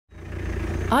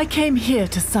I came here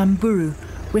to Samburu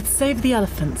with Save the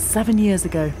Elephants 7 years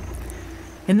ago.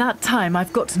 In that time,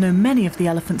 I've got to know many of the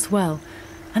elephants well,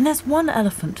 and there's one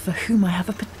elephant for whom I have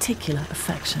a particular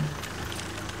affection.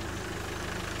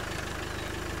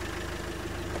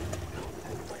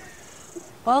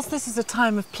 Whilst this is a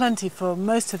time of plenty for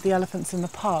most of the elephants in the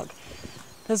park,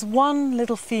 there's one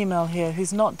little female here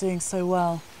who's not doing so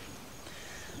well.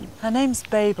 Her name's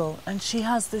Babel, and she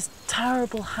has this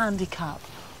terrible handicap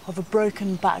of a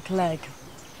broken back leg.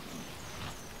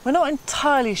 We're not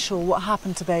entirely sure what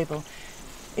happened to Babel.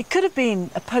 It could have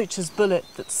been a poacher's bullet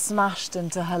that smashed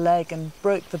into her leg and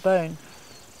broke the bone.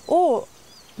 Or,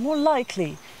 more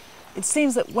likely, it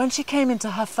seems that when she came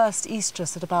into her first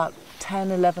estrus at about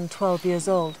 10, 11, 12 years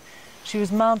old, she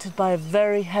was mounted by a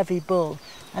very heavy bull,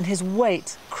 and his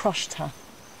weight crushed her.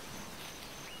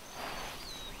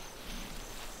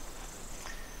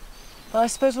 But I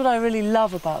suppose what I really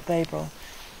love about Babel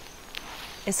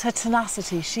is her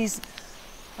tenacity. She's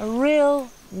a real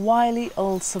wily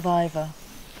old survivor.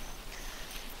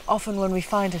 Often when we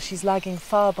find her, she's lagging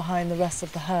far behind the rest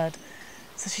of the herd,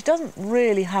 so she doesn't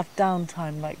really have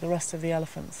downtime like the rest of the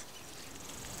elephants.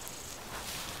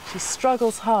 She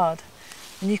struggles hard,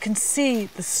 and you can see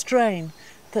the strain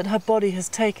that her body has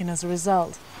taken as a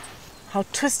result, how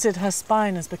twisted her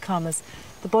spine has become as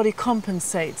the body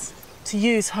compensates to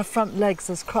use her front legs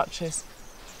as crutches.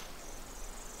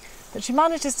 But she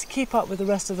manages to keep up with the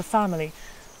rest of the family,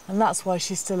 and that's why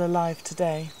she's still alive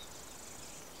today.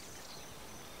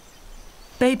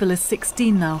 Babel is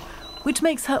 16 now, which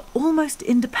makes her almost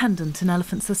independent in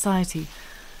elephant society.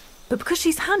 But because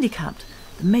she's handicapped,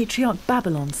 the matriarch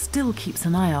Babylon still keeps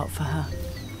an eye out for her.